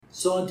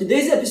So in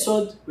today's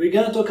episode, we're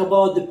going to talk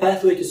about the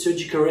pathway to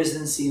surgical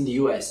residency in the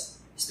US,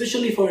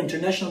 especially for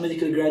international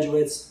medical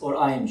graduates or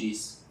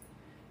IMGs.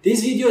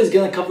 This video is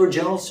going to cover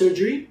general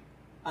surgery,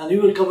 and we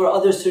will cover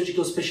other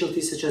surgical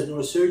specialties such as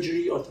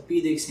neurosurgery,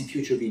 orthopedics in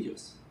future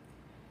videos.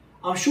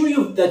 I'm sure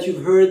that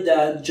you've heard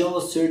that general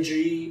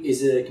surgery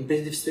is a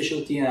competitive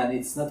specialty and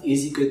it's not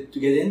easy to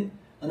get in,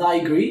 and I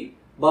agree,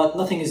 but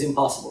nothing is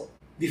impossible.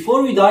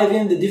 Before we dive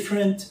in the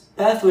different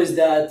pathways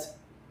that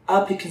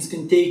applicants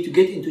can take to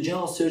get into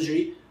general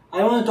surgery,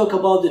 I want to talk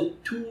about the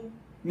two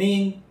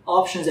main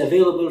options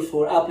available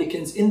for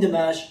applicants in the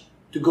MASH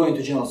to go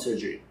into general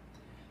surgery.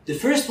 The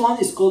first one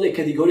is called a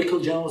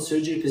categorical general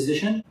surgery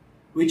position,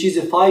 which is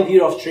a 5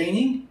 year of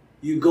training.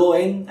 You go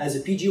in as a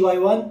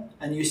PGY1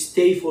 and you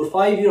stay for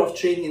 5 years of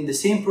training in the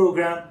same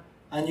program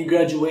and you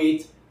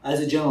graduate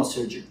as a general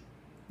surgeon.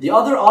 The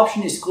other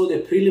option is called a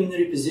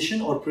preliminary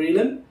position or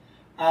prelim,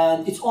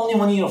 and it's only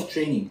 1 year of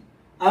training.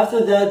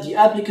 After that, the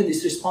applicant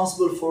is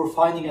responsible for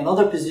finding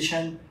another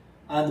position,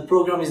 and the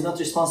program is not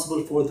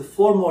responsible for the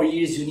 4 more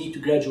years you need to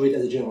graduate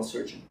as a general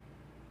surgeon.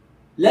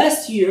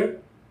 Last year,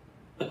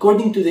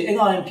 according to the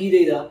NRMP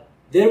data,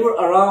 there were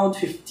around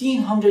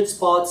 1,500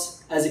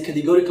 spots as a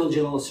categorical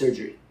general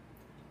surgery.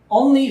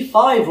 Only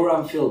 5 were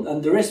unfilled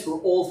and the rest were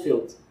all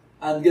filled.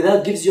 And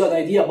that gives you an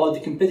idea about the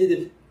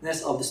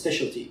competitiveness of the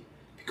specialty,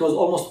 because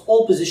almost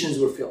all positions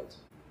were filled.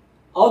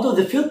 Out of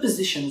the filled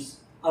positions,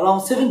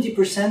 around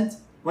 70%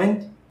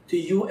 went to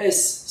US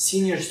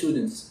senior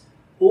students,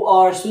 who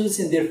are students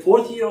in their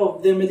 4th year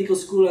of their medical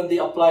school and they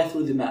apply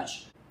through the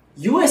MASH.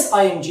 US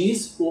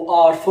IMGs, who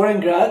are foreign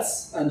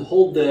grads and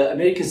hold the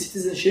American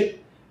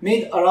citizenship,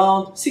 made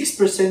around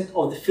 6%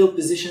 of the filled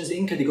positions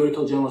in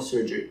categorical general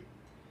surgery.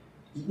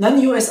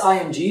 Non-US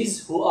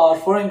IMGs, who are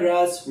foreign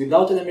grads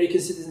without an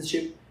American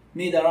citizenship,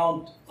 made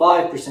around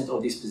 5%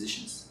 of these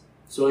positions.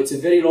 So it's a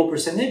very low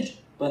percentage,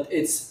 but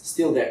it's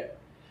still there.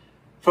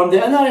 From the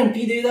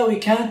NRMP data, we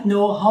can't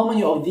know how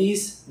many of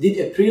these did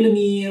a prelim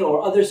year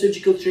or other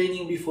surgical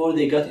training before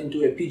they got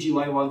into a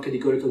PGY1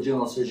 categorical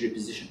general surgery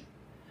position.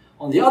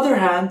 On the other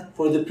hand,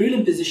 for the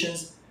prelim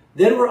positions,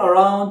 there were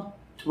around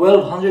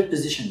 1,200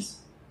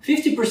 positions.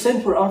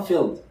 50% were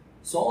unfilled,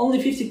 so only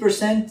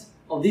 50%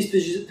 of these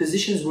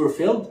positions were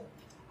filled,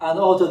 and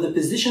out of the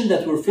positions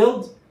that were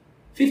filled,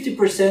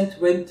 50%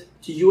 went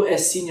to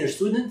US senior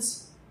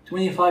students,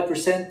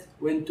 25%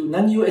 went to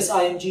non-US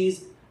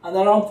IMGs, and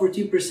around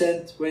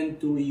 14% went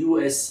to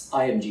US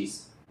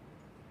IMGs.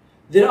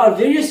 There are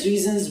various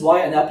reasons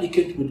why an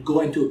applicant would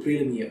go into a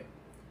prelim year.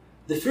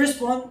 The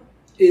first one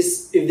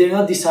is if they're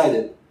not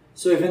decided.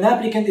 So if an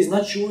applicant is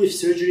not sure if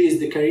surgery is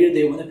the career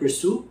they want to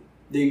pursue,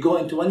 they go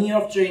into 1 year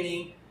of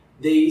training,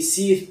 they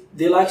see if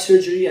they like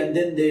surgery, and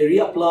then they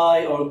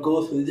reapply or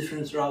go through the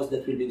different routes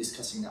that we'll be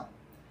discussing now.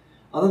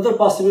 Another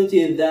possibility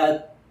is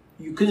that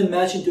you couldn't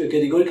match into a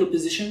categorical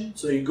position,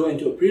 so you go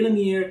into a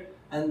prelim year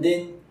and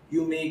then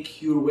you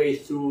make your way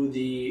through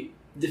the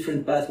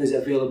different pathways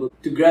available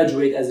to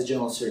graduate as a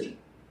general surgeon.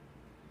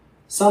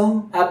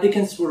 Some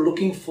applicants were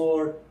looking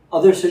for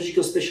other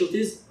surgical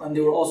specialties and they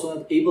were also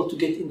not able to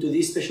get into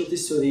these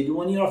specialties, so they do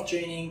 1 year of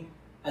training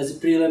as a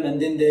prelim and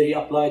then they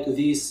reapply to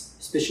these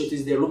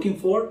specialties they're looking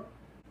for.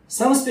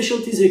 Some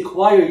specialties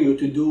require you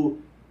to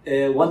do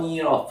 1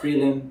 year of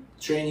prelim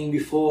training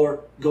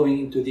before going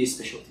into these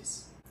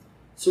specialties.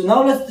 So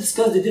now let's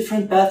discuss the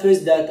different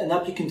pathways that an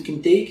applicant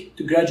can take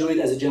to graduate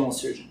as a general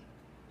surgeon.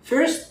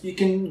 First, you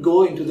can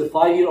go into the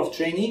 5 year of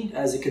training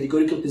as a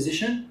categorical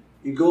position.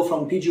 You go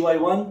from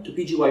PGY1 to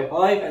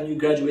PGY5 and you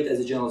graduate as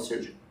a general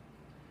surgeon.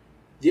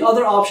 The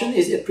other option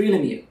is a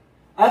prelim year.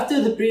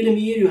 After the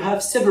prelim year, you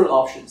have several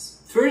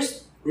options.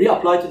 First,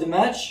 reapply to the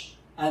MASH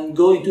and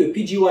go into a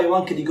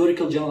PGY1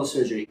 categorical general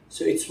surgery.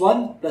 So it's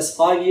 1 plus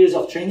 5 years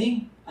of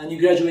training and you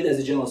graduate as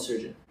a general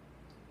surgeon.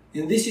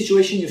 In this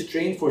situation, you've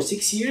trained for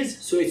 6 years,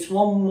 so it's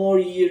 1 more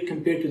year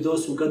compared to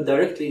those who got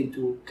directly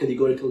into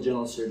categorical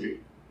general surgery.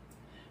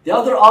 The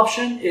other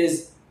option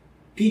is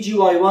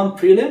PGY1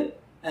 prelim,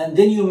 and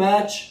then you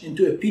match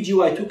into a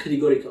PGY2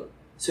 categorical.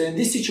 So in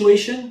this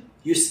situation,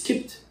 you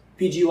skipped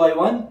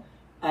PGY1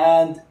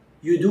 and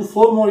you do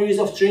 4 more years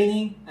of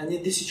training, and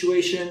in this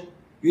situation,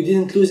 you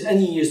didn't lose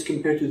any years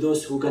compared to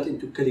those who got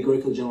into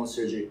categorical general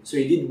surgery. So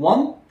you did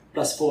 1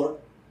 plus 4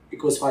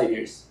 equals 5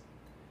 years.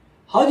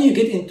 How do you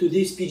get into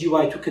these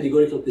PGY2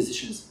 categorical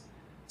positions?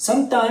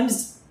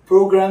 Sometimes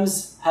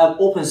programs have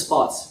open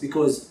spots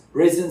because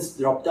residents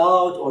dropped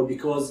out or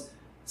because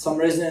some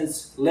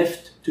residents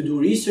left to do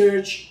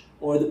research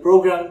or the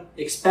program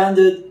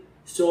expanded.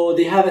 So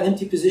they have an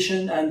empty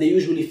position and they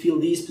usually fill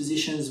these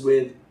positions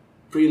with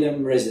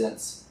prelim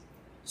residents.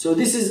 So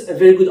this is a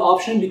very good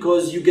option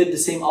because you get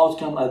the same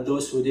outcome as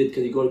those who did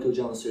categorical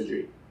general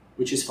surgery,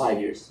 which is 5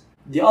 years.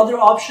 The other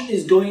option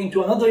is going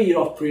into another year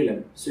of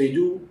prelim. So you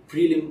do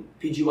prelim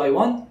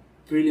PGY1,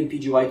 prelim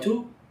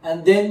PGY2,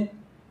 and then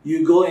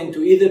you go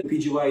into either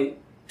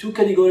PGY2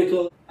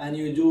 categorical and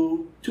you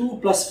do 2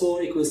 plus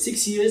 4 equals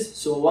 6 years.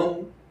 So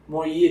 1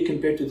 more year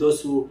compared to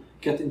those who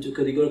get into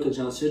categorical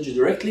general surgery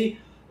directly,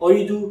 or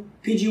you do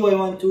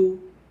PGY1, 2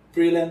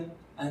 prelim,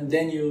 and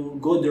then you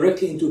go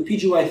directly into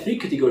PGY3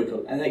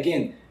 categorical. And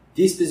again,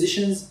 these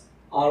positions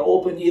are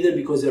open either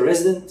because a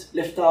resident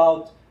left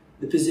out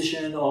the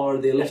position or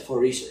they left for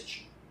research.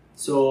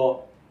 So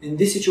in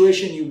this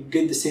situation, you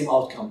get the same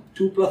outcome.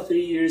 2 +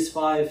 3 years,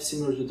 5,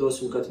 similar to those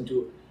who got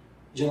into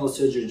general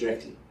surgery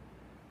directly.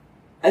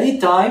 Any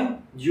time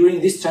during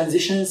these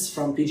transitions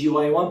from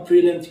PGY1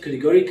 prelim to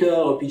categorical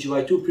or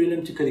PGY2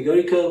 prelim to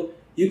categorical,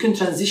 you can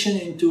transition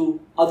into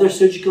other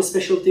surgical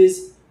specialties.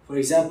 For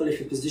example, if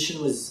a position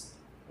was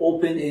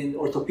open in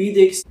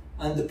orthopedics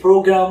and the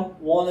program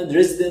wanted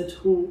resident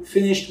who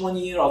finished 1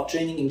 year of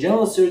training in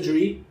general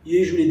surgery,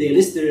 usually they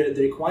list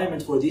the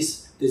requirement for this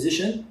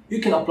position, you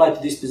can apply to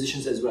these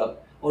positions as well.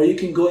 Or you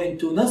can go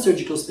into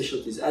non-surgical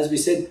specialties. As we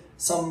said,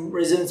 some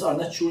residents are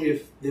not sure if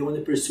they want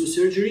to pursue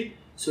surgery,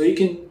 so you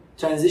can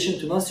transition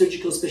to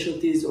non-surgical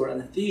specialties or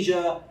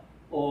anesthesia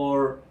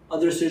or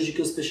other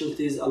surgical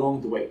specialties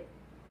along the way.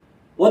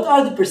 What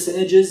are the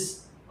percentages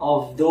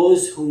of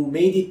those who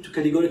made it to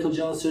categorical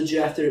general surgery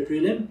after a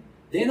prelim?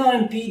 The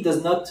NRMP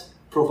does not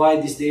provide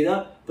this data,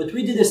 but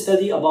we did a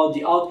study about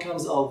the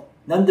outcomes of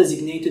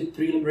non-designated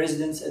prelim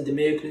residents at the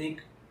Mayo Clinic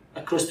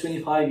across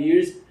 25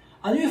 years,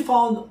 and we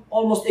found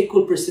almost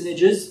equal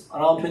percentages,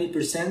 around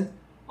 20%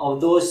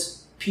 of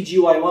those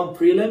PGY1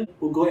 prelim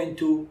who go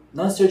into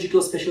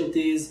non-surgical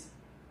specialties,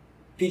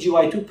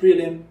 PGY2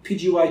 prelim,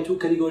 PGY2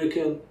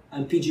 categorical,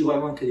 and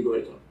PGY1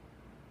 categorical.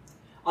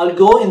 I'll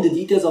go in the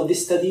details of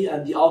this study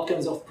and the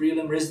outcomes of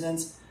prelim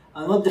residents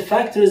and what the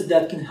factors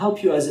that can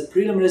help you as a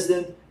prelim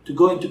resident to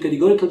go into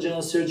categorical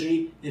general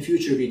surgery in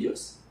future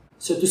videos.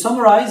 So to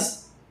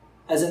summarize,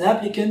 as an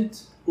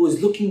applicant who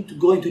is looking to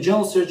go into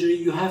general surgery,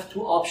 you have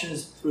two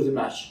options through the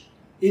match.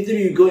 Either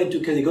you go into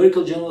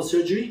categorical general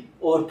surgery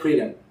or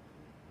prelim.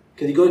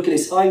 Categorical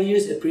is 5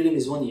 years, a prelim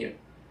is 1 year.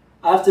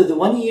 After the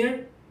 1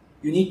 year,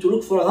 you need to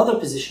look for another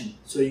position.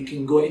 So you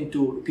can go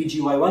into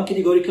PGY1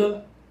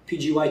 categorical,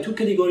 PGY2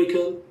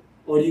 categorical,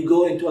 or you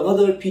go into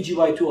another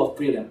PGY2 of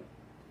prelim.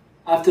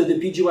 After the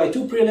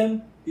PGY2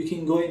 prelim, you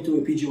can go into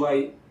a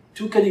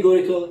PGY2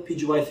 categorical,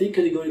 PGY3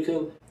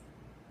 categorical,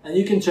 and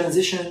you can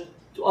transition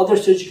to other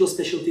surgical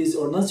specialties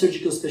or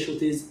non-surgical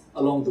specialties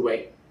along the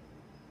way.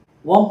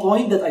 One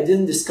point that I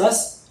didn't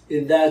discuss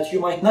is that you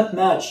might not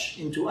match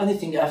into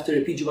anything after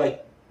a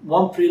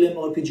PGY1 prelim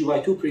or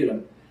PGY2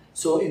 prelim.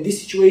 So in these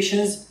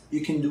situations,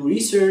 you can do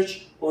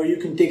research or you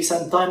can take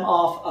some time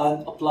off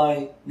and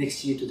apply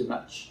next year to the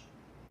match.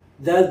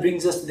 That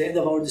brings us to the end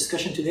of our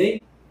discussion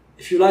today.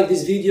 If you like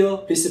this video,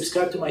 please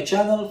subscribe to my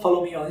channel,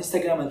 follow me on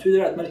Instagram and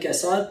Twitter at Malki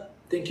Assad.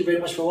 Thank you very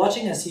much for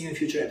watching and see you in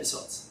future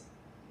episodes.